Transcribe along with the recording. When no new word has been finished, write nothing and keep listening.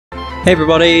Hey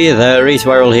everybody, the Reese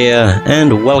here,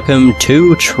 and welcome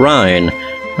to Trine.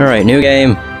 Alright, new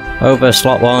game, over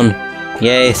slot 1.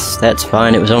 Yes, that's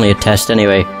fine, it was only a test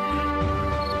anyway.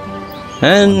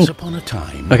 And... Once upon a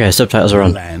time, okay, subtitles are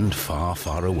on. Land far,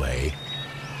 far away,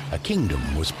 a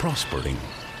kingdom was prospering.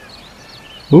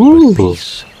 Ooh! But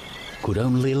peace could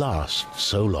only last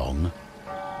so long.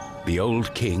 The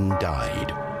old king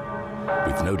died.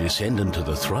 With no descendant to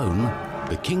the throne,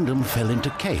 the kingdom fell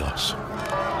into chaos.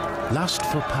 Lust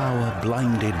for power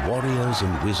blinded warriors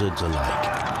and wizards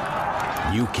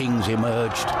alike. New kings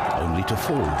emerged, only to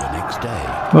fall the next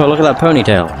day. Well, look at that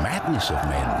ponytail. The madness of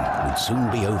men would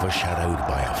soon be overshadowed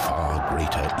by a far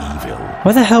greater evil.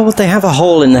 Why the hell would they have a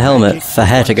hole in the helmet for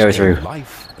hair to go through?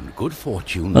 Life and good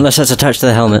fortune, Unless that's attached to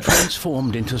the helmet.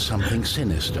 transformed into something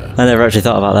sinister. I never actually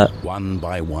thought about that. One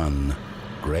by one,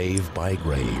 grave by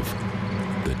grave,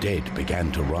 the dead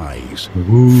began to rise,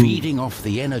 feeding off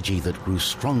the energy that grew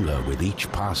stronger with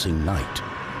each passing night.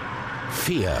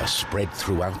 Fear spread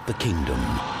throughout the kingdom,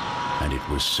 and it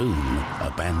was soon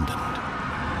abandoned.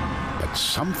 But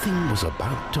something was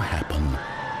about to happen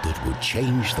that would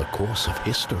change the course of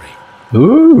history.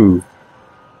 Ooh!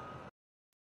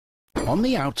 On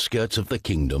the outskirts of the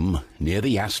kingdom, near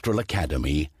the Astral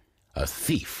Academy, a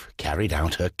thief carried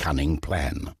out her cunning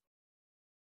plan.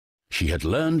 She had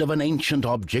learned of an ancient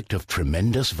object of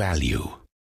tremendous value.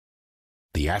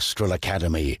 The Astral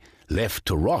Academy, left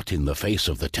to rot in the face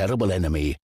of the terrible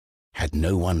enemy, had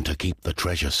no one to keep the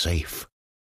treasure safe.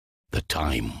 The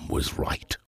time was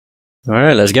right.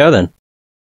 Alright, let's go then.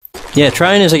 Yeah,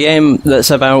 Trine is a game that's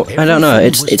about... I don't know,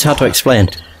 it's hard to explain.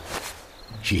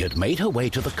 She had made her way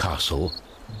to the castle,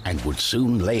 and would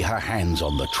soon lay her hands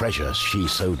on the treasure she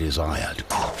so desired.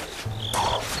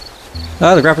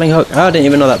 Oh, the grappling hook. Oh, I didn't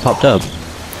even know that popped up.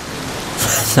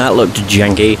 That looked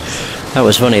janky. That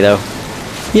was funny, though.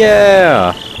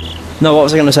 Yeah! No, what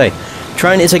was I going to say?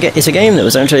 Trine is it's a game that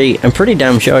was actually... I'm pretty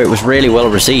damn sure it was really well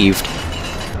received.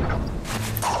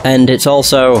 And it's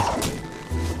also...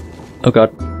 oh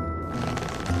god.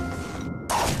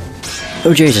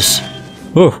 Oh, Jesus.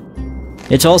 Oh.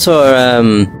 It's also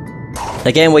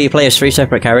a game where you play as 3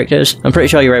 separate characters. I'm pretty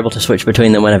sure you're able to switch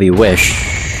between them whenever you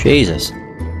wish. Jesus.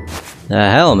 The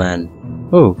hell, man.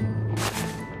 Ooh.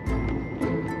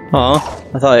 Aw,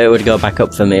 I thought it would go back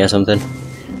up for me or something.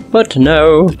 But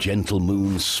no. The gentle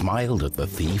moon smiled at the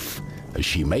thief as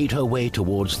she made her way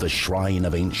towards the shrine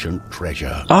of ancient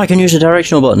treasure. Oh, I can use the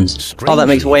directional buttons. Strangely, oh, that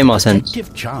makes way more sense.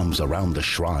 protective charms around the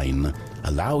shrine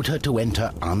allowed her to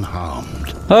enter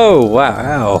unharmed. Oh,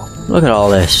 wow. Look at all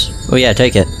this. Oh yeah,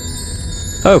 take it.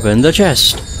 Open the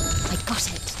chest. I got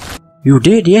it. You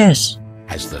did, yes.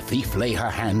 As the thief lay her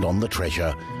hand on the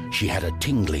treasure, she had a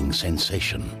tingling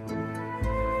sensation.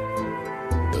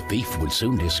 The thief would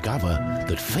soon discover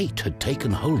that fate had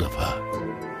taken hold of her.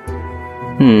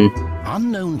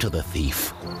 Unknown to the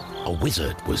thief, a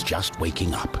wizard was just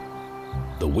waking up.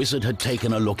 The wizard had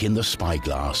taken a look in the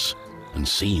spyglass and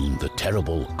seen the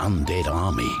terrible undead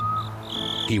army.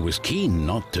 He was keen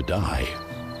not to die.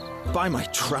 By my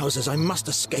trousers, I must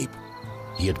escape.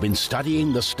 He had been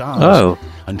studying the stars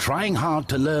and trying hard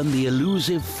to learn the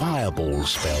elusive fireball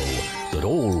spell that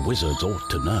all wizards ought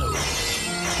to know.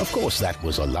 Of course, that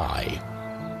was a lie.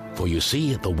 For you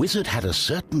see, the wizard had a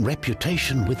certain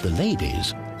reputation with the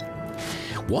ladies.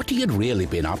 What he had really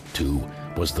been up to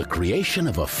was the creation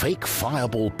of a fake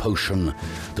fireball potion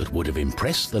that would have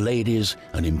impressed the ladies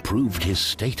and improved his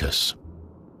status.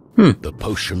 The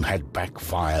potion had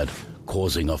backfired,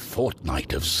 causing a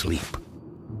fortnight of sleep.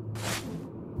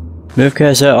 Move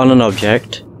cursor on an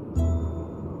object.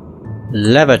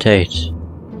 Levitate.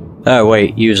 Oh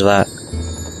wait, use that.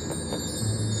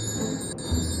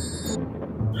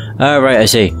 Oh right, I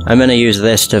see. I'm gonna use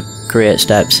this to create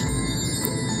steps.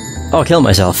 Oh, kill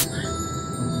myself.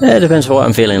 It depends on what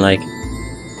I'm feeling like.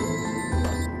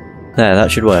 There, that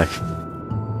should work.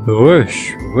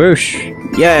 Whoosh, whoosh.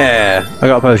 Yeah! I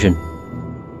got a potion.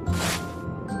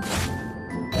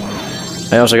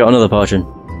 I also got another potion.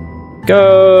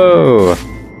 Go!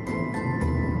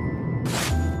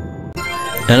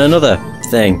 And another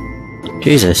thing.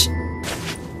 Jesus.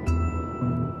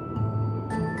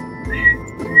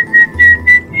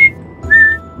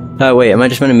 Oh wait, am I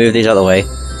just going to move these out of the way?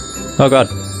 Oh god.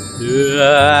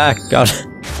 God.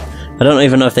 I don't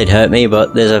even know if they'd hurt me,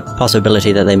 but there's a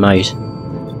possibility that they might.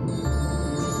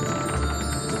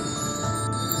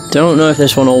 Don't know if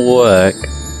this one will work.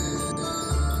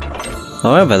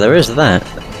 However, there is that.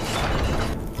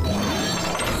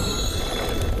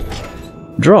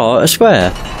 Draw a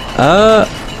square.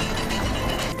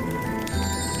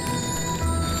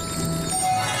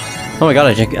 Oh my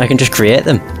god, I can just create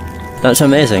them. That's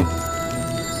amazing.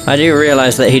 I do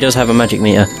realise that he does have a magic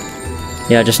meter.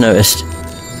 Yeah, I just noticed.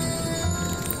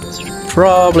 So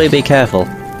probably be careful.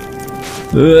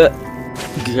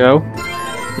 Go.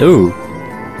 Ooh.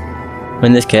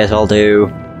 In this case, I'll do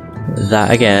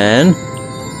that again.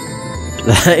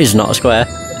 That is not a square.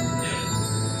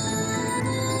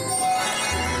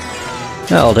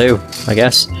 That'll do, I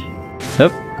guess. Oh.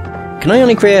 Can I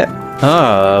only create...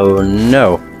 Oh,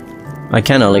 no. I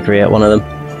can only create one of them.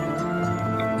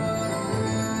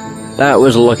 That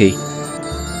was lucky.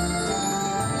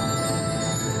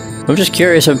 I'm just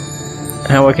curious of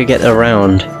how I could get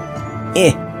around.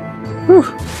 Whew.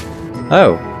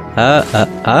 Oh.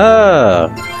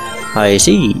 I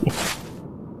see.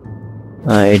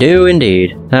 I do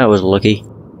indeed. That was lucky.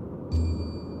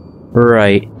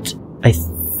 Right. I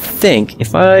think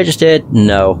if I just did...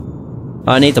 No.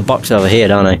 I need the box over here,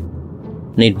 don't I?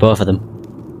 Need both of them.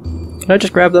 Can I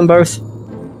just grab them both?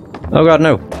 Oh god,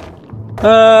 no.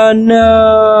 No!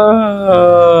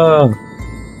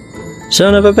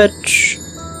 Son of a bitch.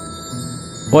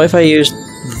 What if I used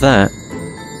that?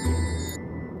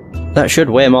 That should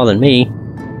weigh more than me.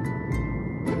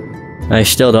 I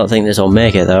still don't think this will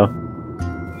make it, though.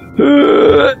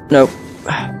 Nope.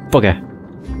 Bugger.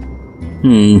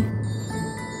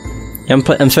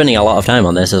 I'm spending a lot of time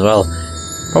on this as well.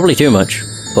 Probably too much,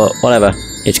 but whatever.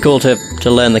 It's cool to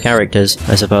learn the characters,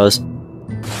 I suppose.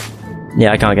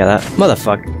 Yeah, I can't get that.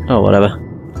 Motherfuck. Oh, whatever.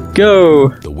 Go!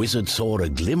 The wizard saw a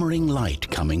glimmering light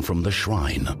coming from the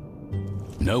shrine.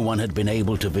 No one had been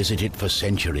able to visit it for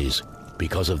centuries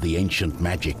because of the ancient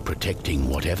magic protecting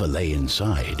whatever lay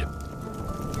inside.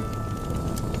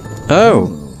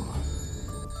 Oh!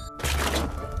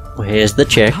 Well, here's the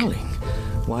chick. Darling,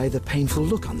 why the painful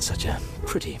look on such a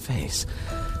pretty face?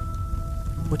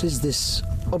 What is this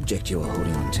object you are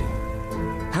holding on to?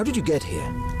 How did you get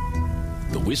here?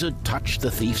 The wizard touched the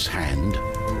thief's hand,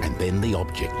 and then the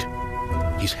object.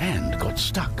 His hand got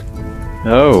stuck.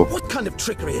 Oh. What kind of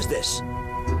trickery is this?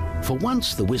 For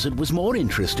once, the wizard was more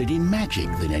interested in magic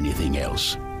than anything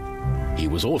else. He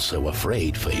was also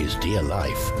afraid for his dear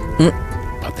life.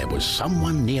 But there was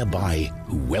someone nearby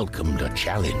who welcomed a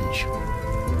challenge.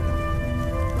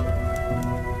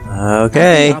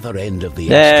 Okay. At the other end of the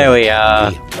there we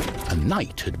are. A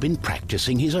knight had been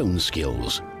practicing his own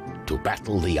skills to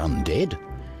battle the undead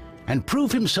and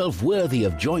prove himself worthy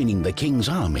of joining the king's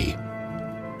army.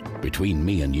 Between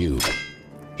me and you,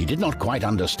 he did not quite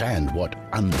understand what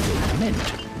undead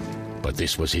meant, but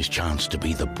this was his chance to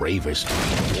be the bravest of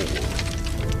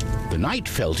all. The knight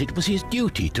felt it was his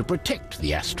duty to protect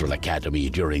the Astral Academy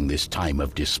during this time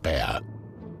of despair.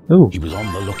 Ooh. He was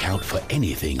on the lookout for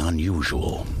anything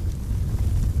unusual.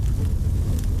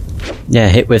 Yeah,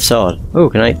 hit with sword. Oh,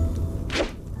 can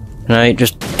I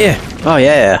just... Yeah. Oh,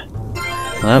 yeah.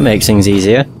 Well, that makes things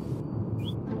easier.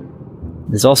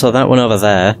 There's also that one over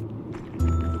there.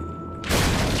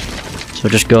 So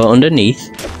just go underneath.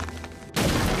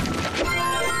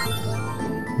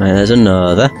 And there's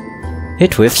another.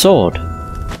 Hit with sword.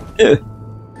 I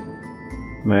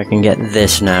can get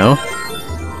this now.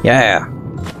 Yeah.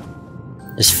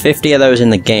 There's 50 of those in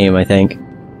the game, I think.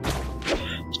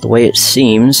 It's the way it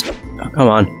seems. Oh, come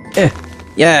on.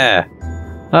 Yeah.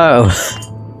 Oh.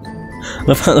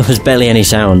 I thought there was barely any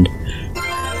sound.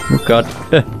 Oh god.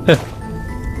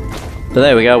 But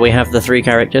there we go, we have the three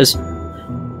characters.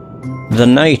 The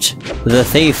knight, the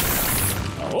thief.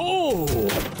 Oh!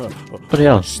 What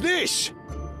else? What's this?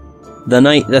 The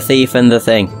knight, the thief, and the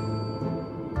thing.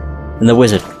 And the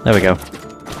wizard. There we go.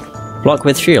 Block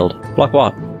with shield. Block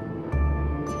what?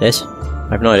 This? I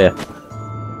have no idea.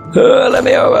 Let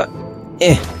me over.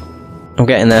 I'm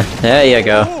getting there. There you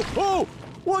go. Oh!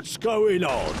 What's going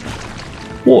on?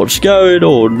 What's going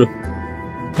on?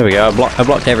 There we go. I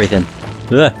blocked everything.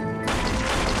 Ugh.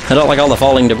 I don't like all the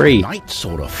falling debris. Knight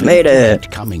saw a Made it.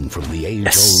 light coming from the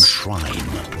age-old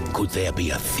shrine. Could there be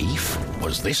a thief?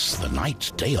 Was this the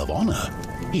knight's day of honor?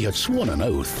 He had sworn an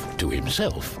oath to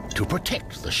himself to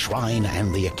protect the shrine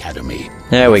and the academy.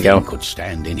 There we go. Nothing could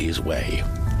stand in his way.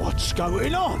 What's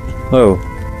going on? Oh.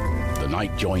 The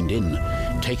knight joined in,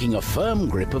 taking a firm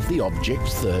grip of the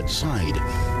object's third side,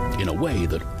 in a way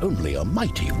that only a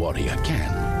mighty warrior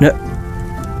can. No.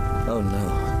 Oh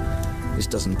no. This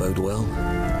doesn't bode well.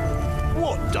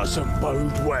 What doesn't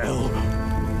bode well?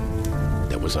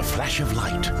 There was a flash of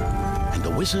light, and the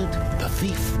wizard, the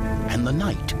thief, and the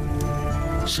knight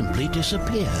simply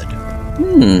disappeared.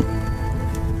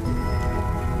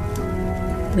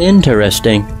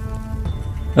 Interesting.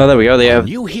 Oh, there we go. The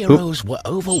new heroes were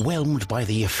overwhelmed by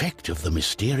the effect of the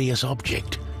mysterious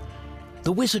object.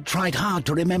 The wizard tried hard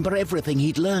to remember everything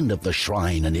he'd learned of the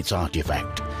shrine and its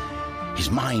artifact, His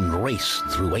mind raced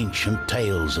through ancient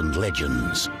tales and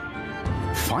legends.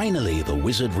 Finally, the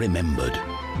wizard remembered.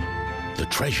 The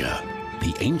treasure,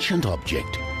 the ancient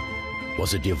object,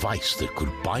 was a device that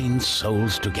could bind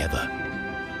souls together.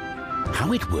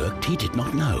 How it worked, he did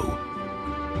not know.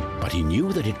 But he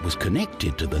knew that it was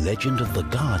connected to the legend of the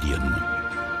Guardian,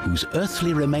 whose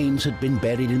earthly remains had been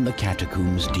buried in the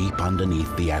catacombs deep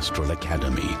underneath the Astral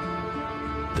Academy.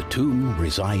 The tomb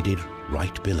resided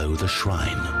right below the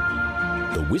shrine.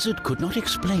 The wizard could not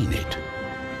explain it,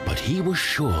 but he was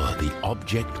sure the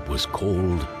object was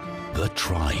called the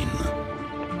Trine.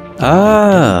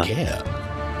 Ah. He didn't care.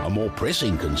 A more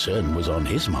pressing concern was on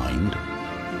his mind.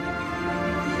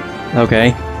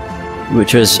 Okay.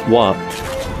 Which was what?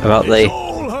 About It's the...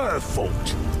 all her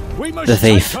fault. We must the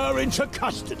thief. take her into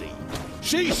custody.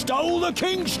 She stole the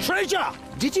king's treasure.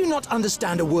 Did you not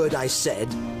understand a word I said?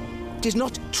 It is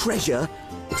not treasure,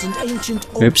 it's an ancient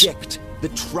Oops. object, the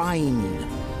Trine.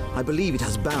 I believe it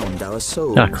has bound our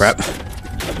souls. Ah, crap.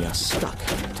 We are stuck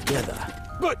together.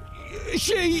 But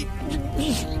she...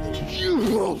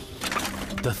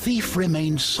 The thief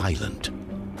remained silent.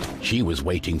 She was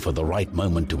waiting for the right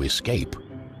moment to escape,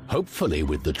 hopefully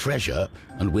with the treasure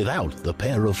and without the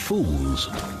pair of fools.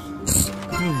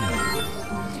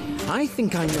 I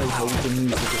think I know how we can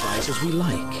use the device as we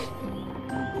like.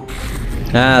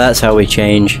 Ah, that's how we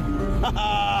change.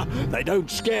 They don't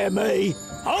scare me.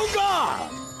 On guard!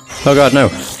 Oh god, no.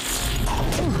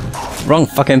 Wrong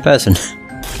fucking person.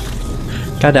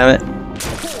 God damn it.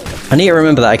 I need to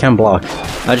remember that I can block.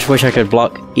 I just wish I could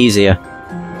block easier.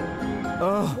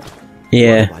 Oh,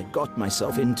 Yeah. what have I got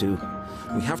myself into?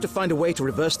 We have to find a way to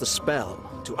reverse the spell,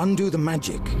 to undo the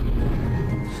magic.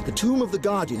 The tomb of the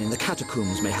Guardian in the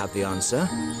catacombs may have the answer,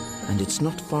 and it's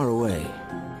not far away.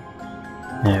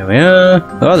 There we are.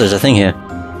 Oh, there's a thing here.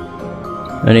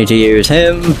 I need to use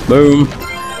him. Boom.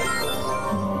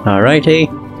 Alrighty.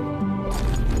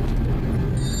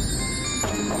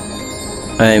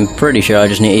 I'm pretty sure I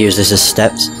just need to use this as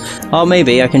steps. Or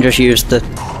maybe I can just use the...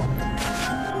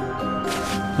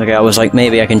 Okay, I was like,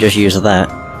 maybe I can just use that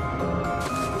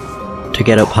to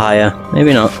get up higher.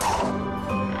 Maybe not.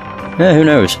 Yeah, who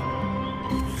knows?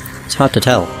 It's hard to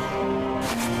tell.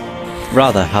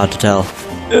 Rather hard to tell.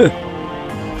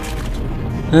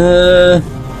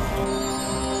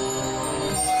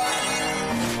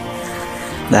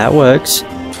 That works.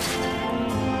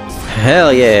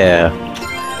 Hell yeah!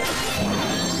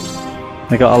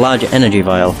 I got a larger energy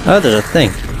vial. Oh, there's a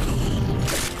thing.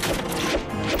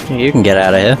 You can get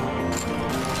out of here.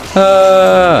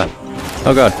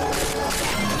 Oh god.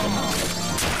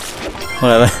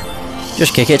 Whatever.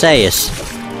 Just kick its ass.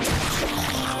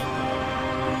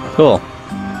 Cool.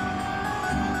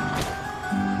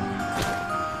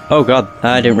 Oh god,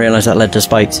 I didn't realise that led to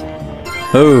spikes.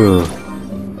 Oh.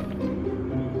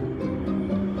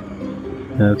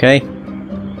 Okay.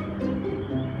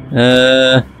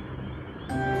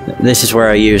 This is where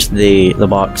I used the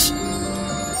box.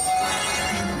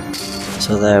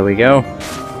 So there we go.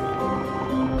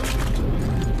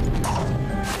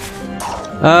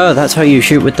 Oh, that's how you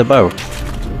shoot with the bow.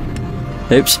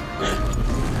 Oops.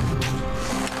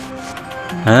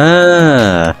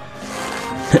 Ah.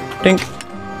 Dink.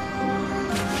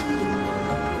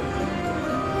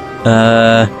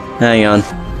 Hang on.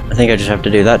 I think I just have to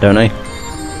do that, don't I?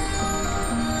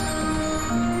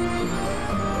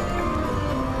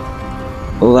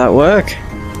 Will that work?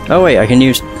 Oh wait, I can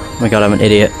use... Oh my god, I'm an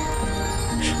idiot.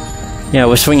 Yeah,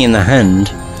 we're swinging the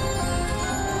hand.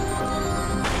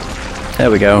 There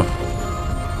we go.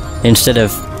 Instead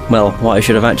of, well, what I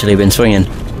should have actually been swinging.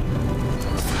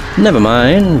 Never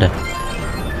mind.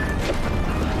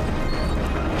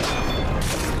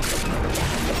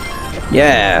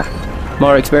 Yeah!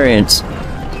 More experience.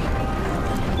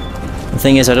 The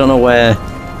thing is, I don't know where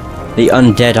the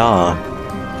undead are.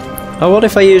 Oh, what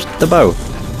if I used the bow?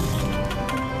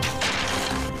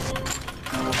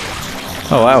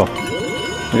 Oh wow.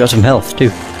 We got some health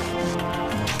too.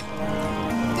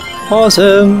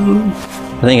 Awesome!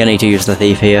 I think I need to use the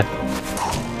thief here.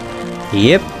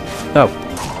 Yep.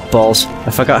 Oh, balls.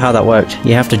 I forgot how that worked.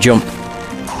 You have to jump.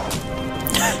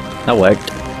 That worked.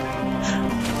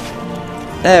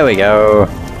 There we go.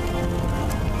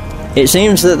 It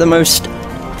seems that the most,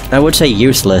 I would say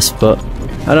useless, but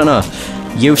I don't know,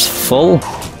 useful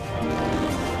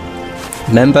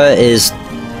member is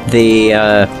the,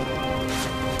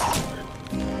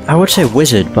 I would say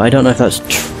wizard, but I don't know if that's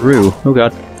true. Oh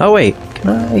god. Oh wait, can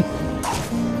I?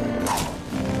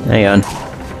 Hang on.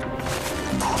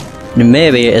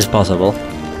 Maybe it is possible.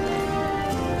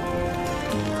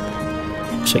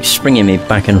 It's like springing me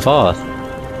back and forth.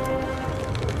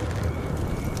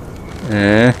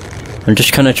 I'm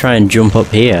just gonna try and jump up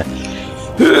here.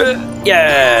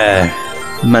 Yeah!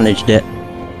 Managed it.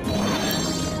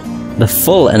 The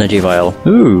full energy vial.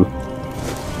 Ooh.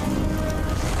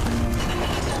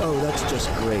 Oh, that's just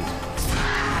great.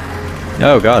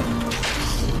 Oh god.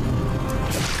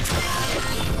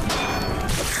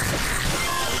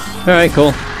 Alright,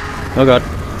 cool. Oh god.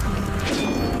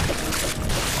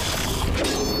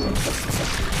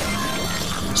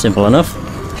 Simple enough.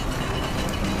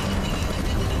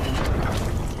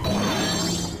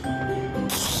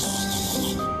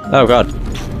 Oh god.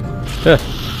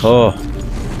 Oh.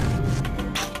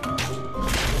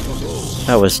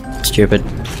 That was stupid.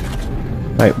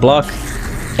 Right, block.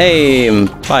 Aim.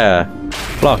 Fire.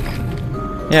 Block.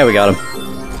 Yeah, we got him.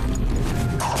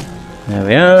 There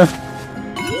we are.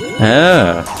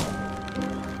 Ah.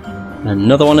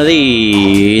 Another one of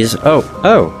these. Oh.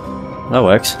 That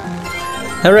works.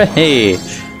 Hooray!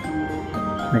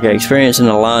 Okay, experience in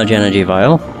a large energy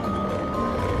vial.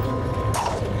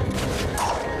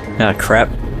 Ah, crap.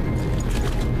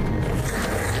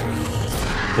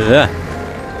 Ugh.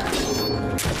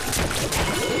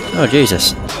 Oh,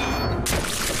 Jesus.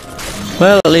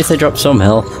 Well, at least they dropped some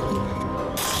health.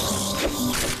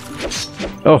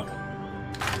 Oh.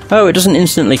 Oh, it doesn't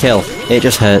instantly kill. It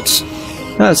just hurts.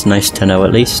 That's nice to know,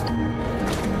 at least.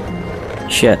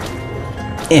 Shit.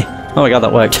 Oh my god,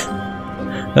 that worked.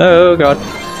 Oh god.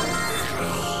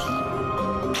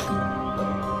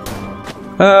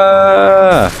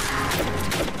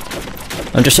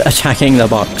 I'm just attacking the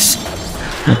box.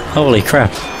 Holy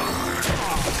crap.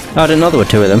 Oh, I didn't know there were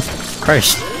two of them.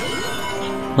 Christ.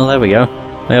 Well, there we go.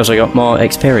 I also got more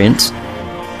experience.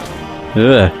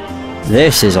 Ugh.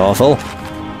 This is awful.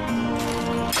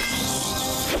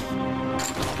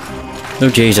 Oh,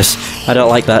 Jesus. I don't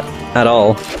like that at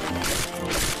all.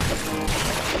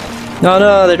 Oh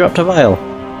no, they dropped a vial.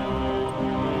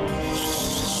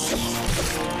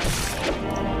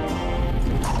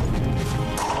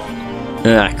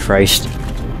 Ah, Christ.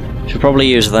 Should probably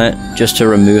use that just to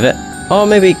remove it. Or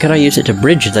maybe could I use it to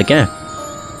bridge the gap?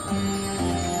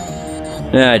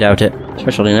 Yeah, I doubt it.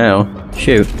 Especially now.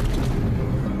 Shoot.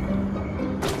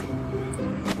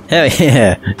 Hell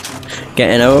yeah!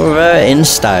 Getting over in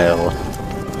style.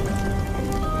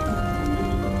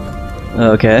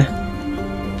 Okay.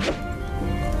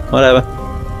 Whatever.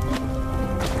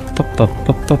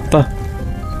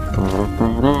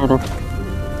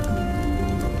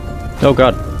 Oh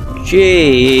god.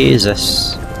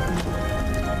 Jesus.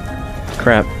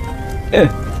 Crap. I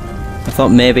thought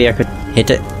maybe I could hit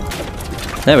it.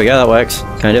 There we go, that works.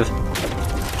 Kind of.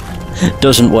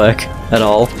 Doesn't work at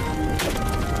all.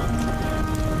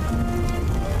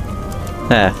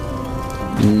 There.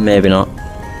 Maybe not.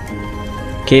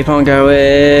 Keep on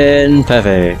going.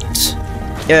 Perfect.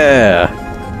 Yeah.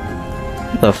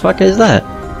 What the fuck is that?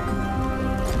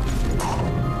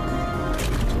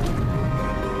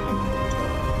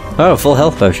 Oh, full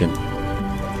health potion.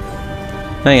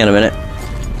 Hang on a minute.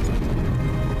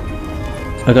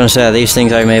 I'm gonna say, are these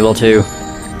things I'm able to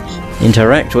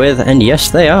interact with? And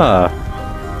yes, they are.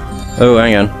 Oh,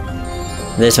 hang on.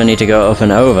 This I need to go up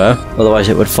and over, otherwise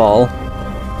it would fall.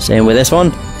 Same with this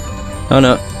one. Oh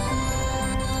no.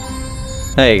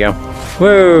 There you go.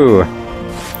 Woo!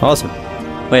 Awesome.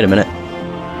 Wait a minute.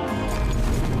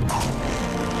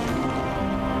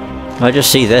 I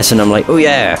just see this and I'm like, oh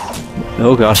yeah!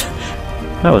 Oh god.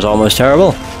 That was almost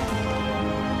terrible.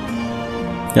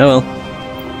 Oh well.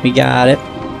 We got it.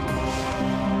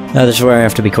 Now this is where I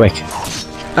have to be quick.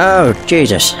 Oh,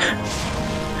 Jesus.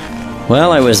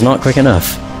 Well, I was not quick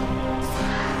enough.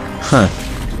 Huh.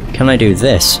 Can I do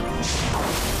this?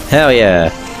 Hell yeah.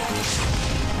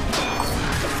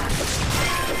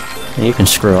 You can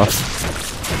screw off.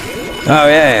 Oh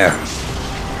yeah!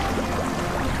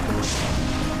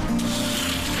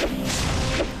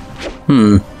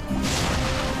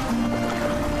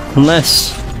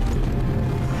 Unless...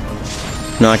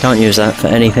 No, I can't use that for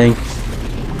anything.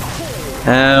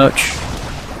 Ouch.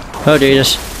 Oh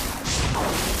Jesus.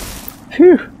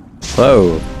 Phew.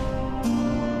 Whoa.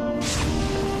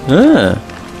 Ah.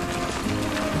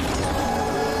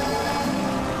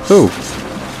 Ooh.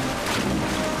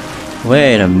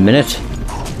 Wait a minute.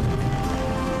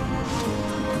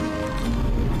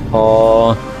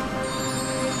 Oh.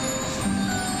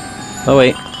 Oh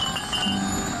wait.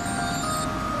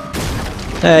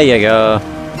 There you go.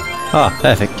 Ah,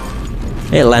 perfect.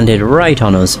 It landed right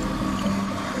on us.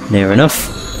 Near enough.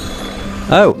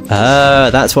 Oh,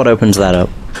 that's what opens that up.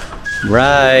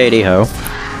 Righty-ho.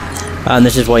 And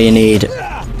this is why you need...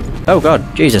 Oh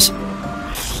god, Jesus.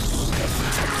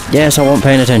 Yes, I wasn't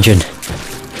paying attention.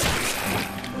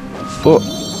 Oh,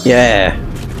 Yeah.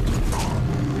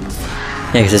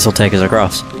 Yeah, because this will take us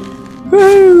across.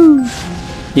 Woo!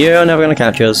 You're never gonna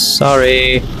catch us.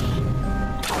 Sorry.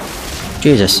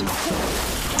 Jesus.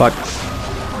 Fuck.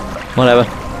 Whatever.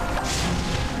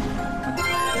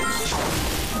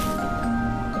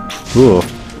 Ooh.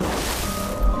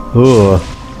 Ooh.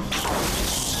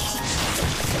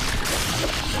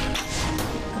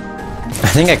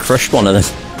 I think I crushed one of them.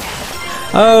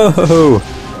 Oh!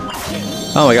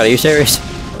 Oh my god, are you serious?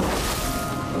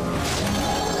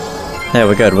 Yeah,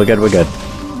 we're good, we're good, we're good.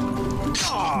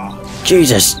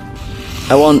 Jesus!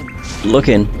 I wasn't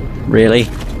looking, really.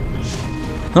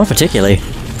 Not particularly.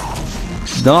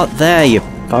 Not there, you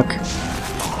fuck.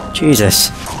 Jesus.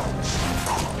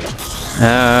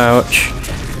 Ouch.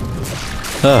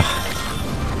 Ugh.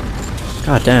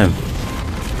 God damn.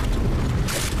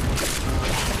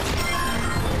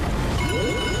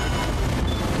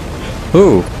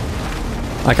 Ooh.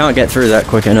 I can't get through that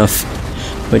quick enough.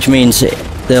 Which means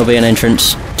there'll be an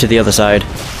entrance to the other side.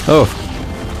 Oh.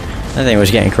 That thing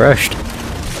was getting crushed.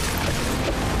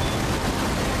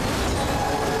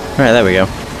 Right, there we go.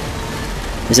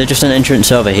 Is there just an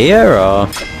entrance over here, or...?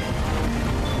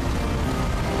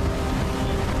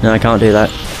 No, I can't do that.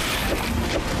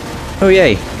 Oh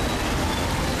yay!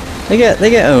 They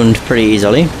get owned pretty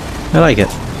easily. I like it.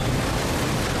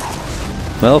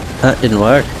 Well, that didn't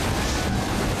work.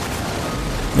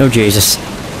 Oh Jesus!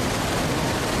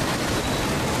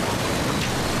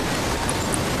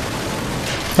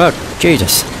 Oh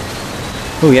Jesus!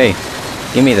 Oh yay!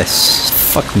 Give me this.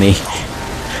 Fuck me.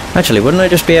 Actually, wouldn't I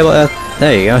just be able to?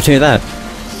 There you go. Do that.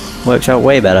 Works out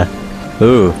way better.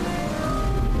 Ooh.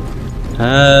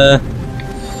 Oh.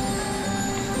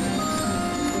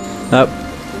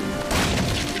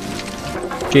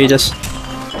 Jesus.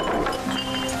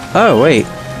 Oh, wait.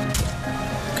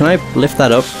 Can I lift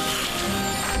that up?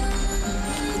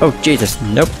 Oh, Jesus.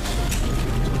 Nope.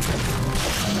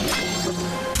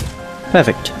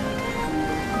 Perfect.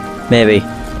 Maybe.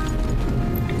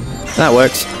 That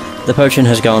works. The potion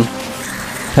has gone.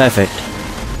 Perfect.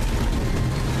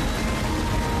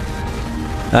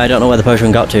 I don't know where the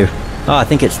potion got to. Oh, I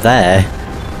think it's there.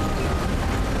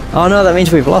 Oh no, that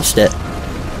means we've lost it.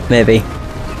 Maybe.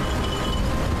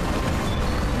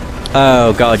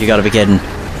 Oh god, you gotta be kidding.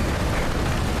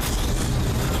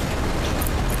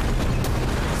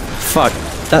 Fuck,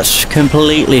 that's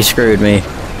completely screwed me.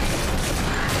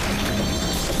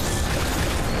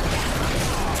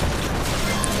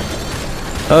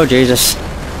 Oh Jesus.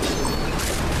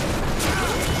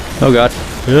 Oh god.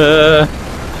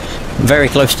 Very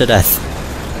close to death.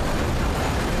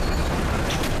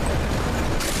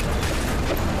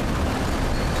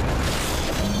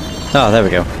 Oh, there we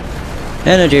go.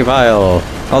 Energy vial!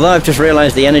 Although I've just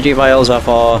realised the energy vials are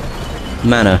for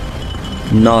mana.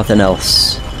 Nothing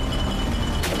else.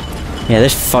 Yeah,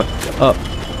 this fucked up.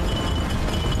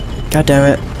 God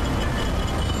damn it.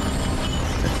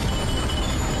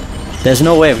 There's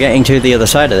no way of getting to the other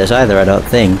side of this either, I don't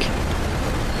think.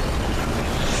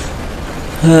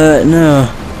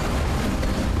 No.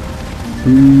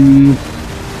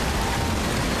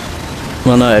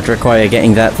 Well, no, it'd require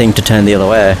getting that thing to turn the other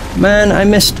way. Man, I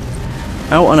missed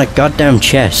out on a goddamn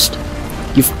chest.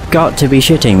 You've got to be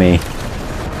shitting me.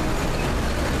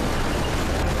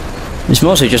 It's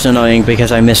mostly just annoying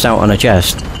because I missed out on a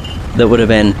chest that would have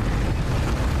been...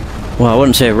 well, I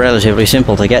wouldn't say relatively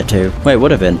simple to get to. Well, it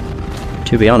would have been,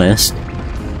 to be honest.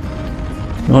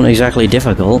 Not exactly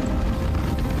difficult.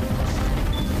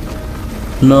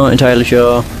 Not entirely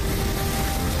sure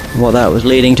what that was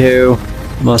leading to.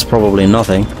 Most probably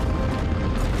nothing.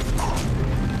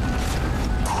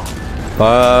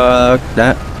 Fuck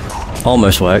that.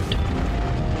 Almost worked.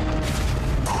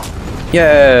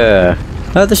 Yeah!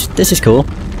 Oh, this is cool.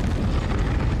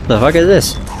 The fuck is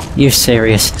this? You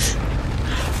serious?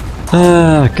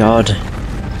 Ah, god.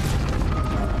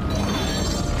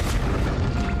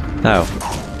 Oh.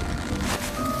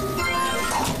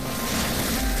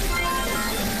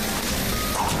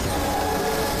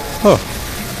 Oh.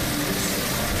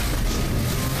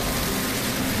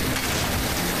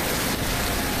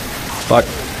 Fuck.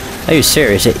 Are you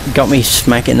serious? It got me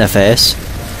smack in the face.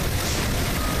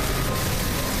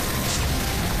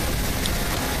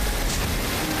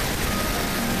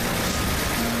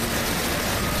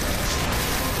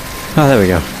 Oh, there we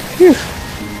go. Phew.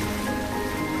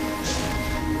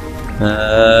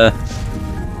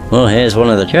 Well, here's one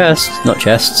of the chests. Not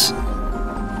chests.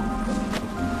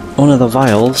 One of the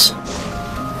vials.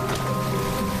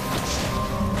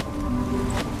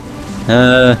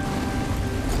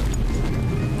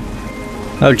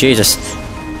 Oh, Jesus.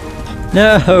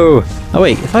 No! Oh,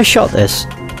 wait, if I shot this...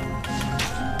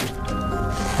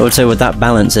 I would say, would that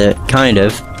balance it? Kind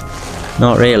of.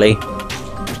 Not really.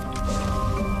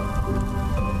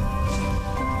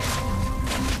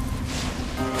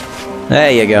 There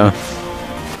you go.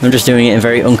 I'm just doing it in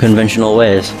very unconventional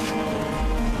ways.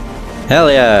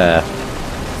 Hell yeah!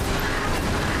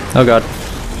 Oh god.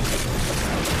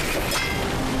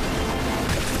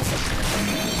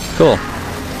 Cool.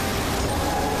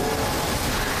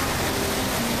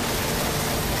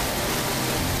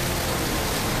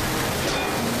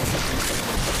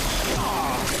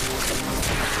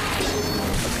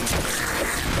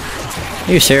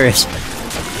 Are you serious?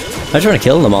 I just want to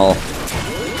kill them all.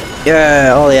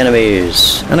 Yeah, all the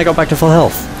enemies. And I got back to full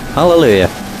health. Hallelujah.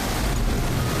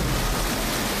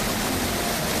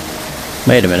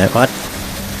 Wait a minute, what?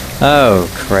 Oh,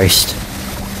 Christ.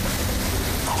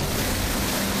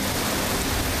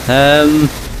 Am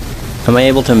I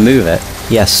able to move it?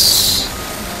 Yes.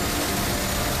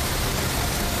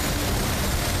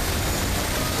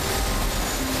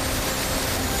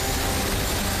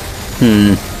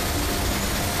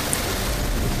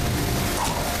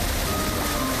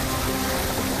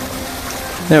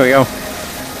 There we go.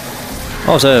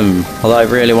 Awesome! Although I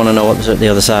really want to know what's at the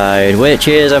other side, which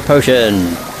is a potion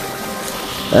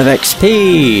of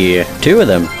XP! 2 of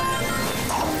them.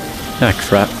 Ah,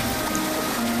 crap.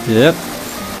 Yep.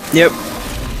 Yep.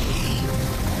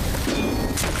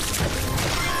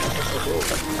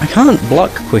 I can't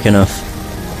block quick enough.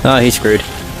 Ah, he's screwed.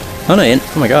 Oh no, he ain't.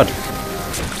 Oh my god.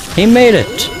 He made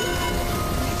it!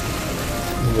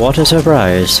 What a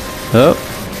surprise. Oh.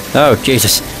 Oh,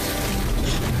 Jesus.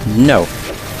 No.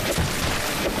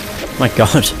 My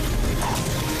god.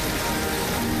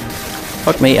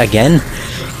 Fuck me again.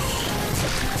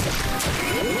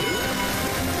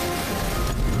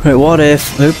 Wait, what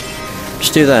if... Oop.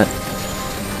 Just do that.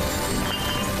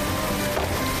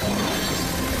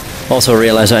 Also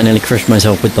realised I nearly crushed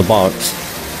myself with the box.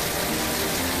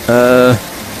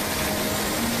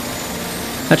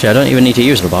 Actually, I don't even need to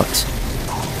use the box.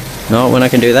 Not when I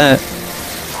can do that.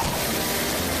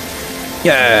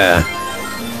 Yeah!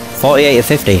 48 of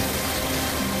 50.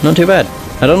 Not too bad.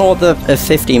 I don't know what the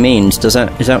 50 means. Is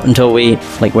that until we,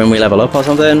 like, when we level up or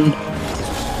something?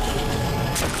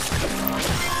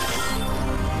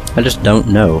 I just don't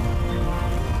know.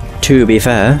 To be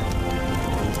fair.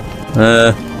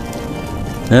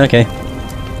 Okay.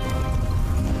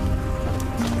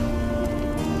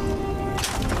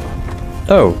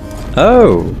 Oh.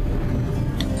 Oh!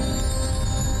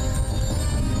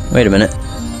 Wait a minute.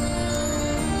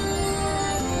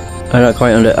 I don't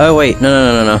quite oh wait,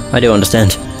 no, I do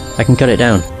understand. I can cut it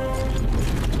down.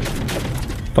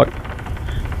 Fuck.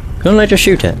 Couldn't I just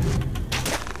shoot it?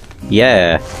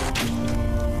 Yeah.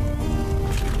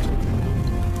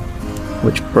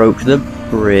 Which broke the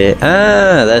bridge.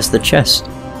 Ah, there's the chest.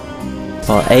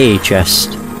 Or a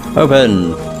chest.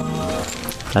 Open!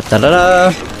 Da da da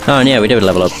da! Oh, and yeah, we did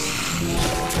level up.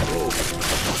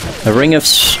 A ring of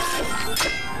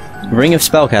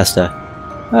spellcaster.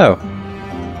 Oh.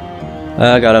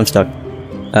 Oh god, I'm stuck.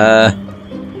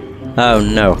 Oh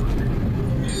no.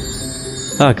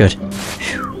 Oh good.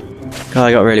 Whew. God,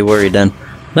 I got really worried then.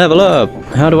 Level up!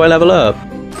 How do I level up?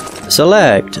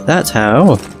 Select! That's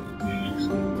how.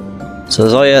 So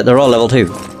there's all, yeah, they're all level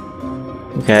 2.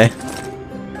 Okay.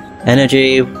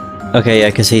 Energy. Okay, yeah,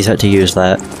 because he's had to use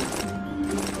that.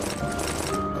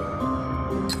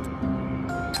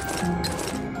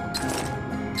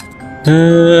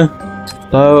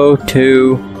 Bow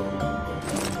 2.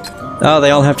 Oh,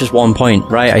 they all have just 1 point.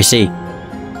 Right, I see.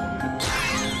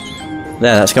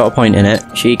 There, that's got a point in it.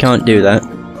 She can't do that.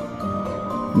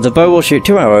 The bow will shoot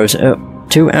 2 arrows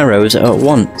at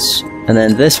once. And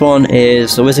then this one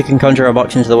is the wizard can conjure a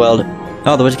box into the world.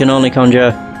 Oh, the wizard can only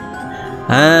conjure...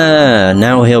 Ah,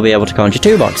 now he'll be able to conjure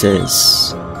 2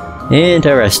 boxes.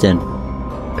 Interesting.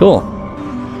 Cool.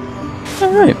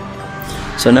 Alright.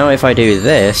 So now if I do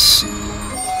this...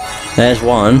 There's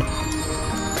 1.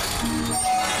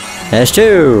 There's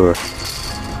 2!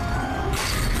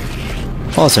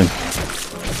 Awesome.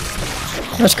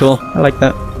 That's cool. I like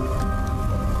that.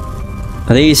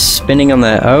 Are these spinning on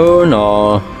their own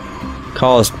or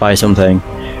caused by something?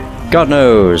 God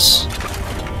knows.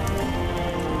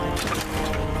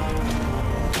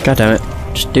 God damn it.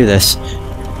 Just do this.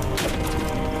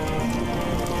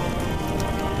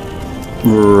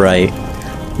 Right.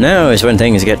 Now is when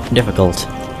things get difficult.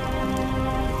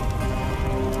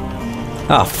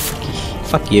 Ah,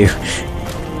 fuck you.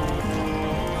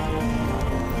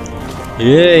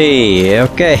 Yay!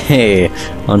 Okay.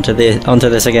 Onto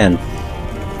this again.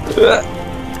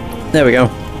 There we go.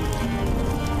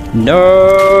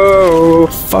 No!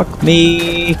 Fuck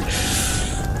me!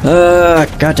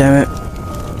 God damn it.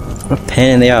 What a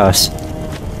pain in the ass.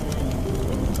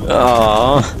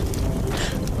 Aww.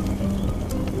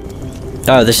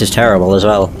 Oh, this is terrible as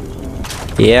well.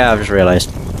 Yeah, I've just realised.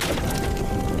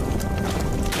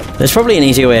 There's probably an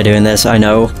easy way of doing this, I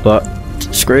know, but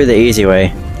screw the easy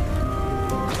way.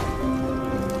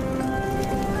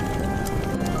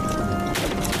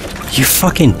 You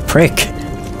fucking prick!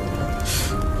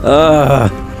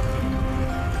 Ugh.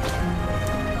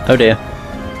 Oh dear.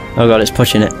 Oh god, it's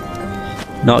pushing it.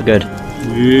 Not good.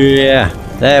 Yeah,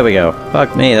 there we go.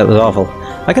 Fuck me, that was awful.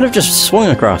 I could have just swung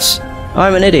across.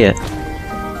 I'm an idiot.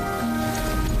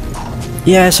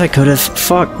 Yes, I could have.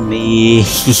 Fuck me.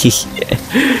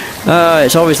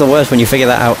 It's always the worst when you figure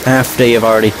that out after you've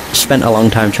already spent a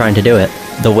long time trying to do it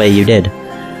the way you did.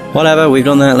 Whatever, we've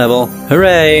done that level.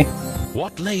 Hooray!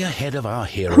 What lay ahead of our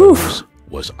heroes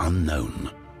was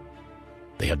unknown.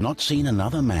 They had not seen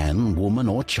another man, woman,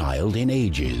 or child in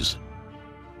ages.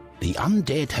 The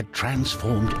undead had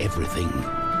transformed everything.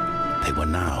 They were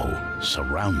now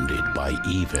surrounded by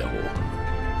evil.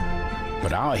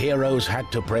 But our heroes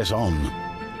had to press on.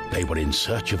 They were in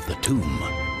search of the tomb.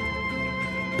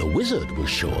 The wizard was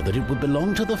sure that it would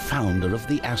belong to the founder of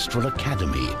the Astral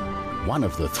Academy, one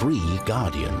of the 3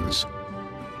 guardians.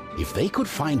 If they could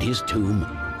find his tomb,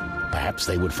 perhaps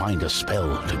they would find a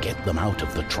spell to get them out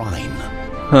of the Trine.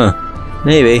 Huh.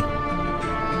 Maybe.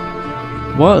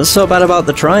 What's so bad about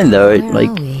the Trine, though? Where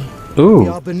are we? Ooh. We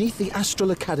are beneath the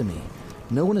Astral Academy.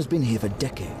 No one has been here for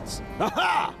decades.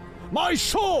 Aha! My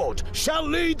sword shall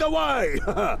lead the way!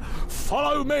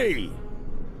 Follow me!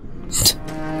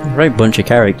 Right bunch of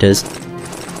characters.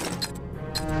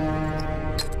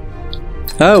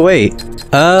 Oh, wait.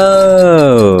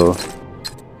 Oh.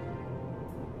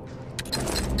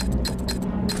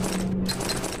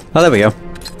 Oh, there we go.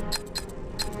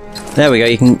 There we go,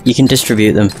 you can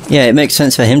distribute them. Yeah, it makes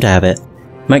sense for him to have it.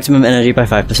 Maximum energy by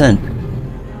 5%.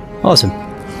 Awesome.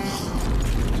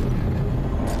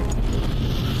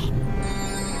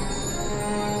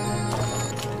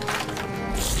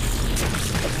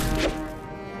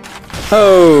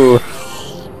 Oh!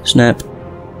 Snap.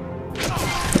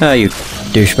 Oh, you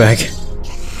douchebag.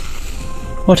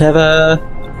 Whatever.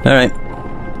 Alright.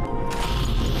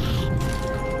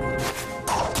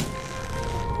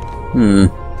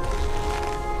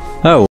 Oh.